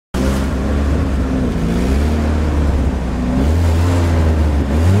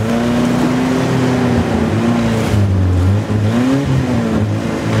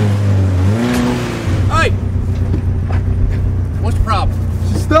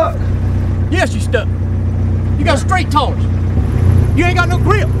else you stuck? You got straight tires. You ain't got no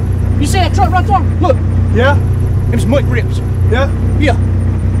grip. You see that truck right there? Look. Yeah? Them's mud grips. Yeah?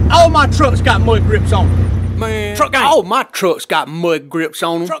 Yeah. All my trucks got mud grips on them. Man, Truck gang. All my trucks got mud grips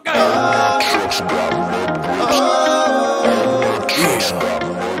on them. Truck gang.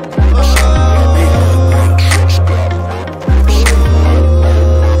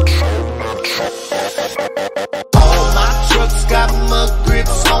 Got mud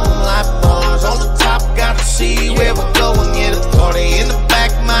grips on them like bars. On the top, gotta see where we're going. Yeah, the party in the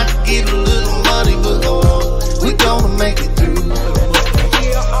back might get a little muddy, but we gonna make it through.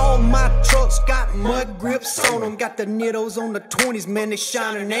 yeah, all my trucks got mud grips on them. Got the nittos on the 20s, man, they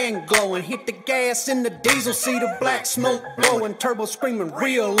shining and glowing. Hit the gas in the diesel, see the black smoke blowing. Turbo screaming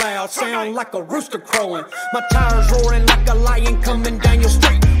real loud, sound like a rooster crowing. My tires roaring like a lion coming down your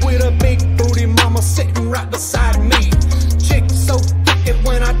street. With a big booty mama sitting right beside me. Chick so it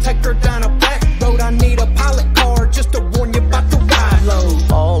when I take her down a back road. I need a pilot car just to warn you about the ride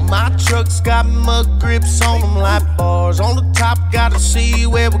load. All my trucks got mud grips on them like bars. On the top, gotta see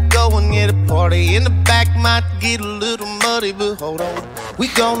where we're going. Yeah, the party in the back might get a little muddy, but hold on, we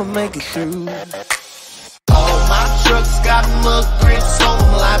gonna make it through. All my trucks got mud grips on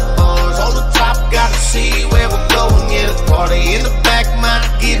them like bars. On the top, gotta see where we're going. Yeah, the party in the back might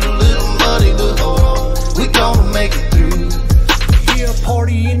get a little muddy, but hold on, we gonna make it through. Yeah,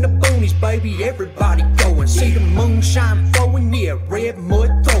 party in the boonies, baby, everybody going. See the moonshine flowing, yeah, red mud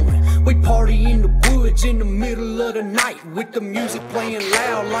throwing. We party in the woods in the middle of the night, with the music playing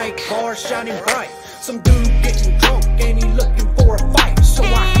loud like cars shining bright. Some dude getting drunk and he looking for a fight, so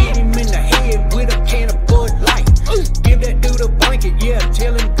I hit him in the head with a can of Bud Light. Give that dude a blanket, yeah,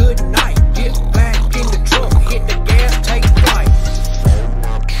 tell him good night. Get back in the truck, hit the gas, take flight.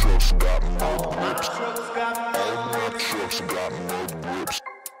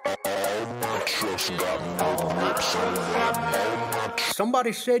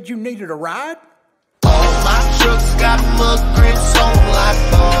 Somebody said you needed a ride? All my trucks got mud grips on them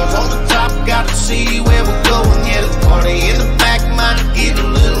like bars. On the top, gotta see where we're going. Yeah, the party in the back might get a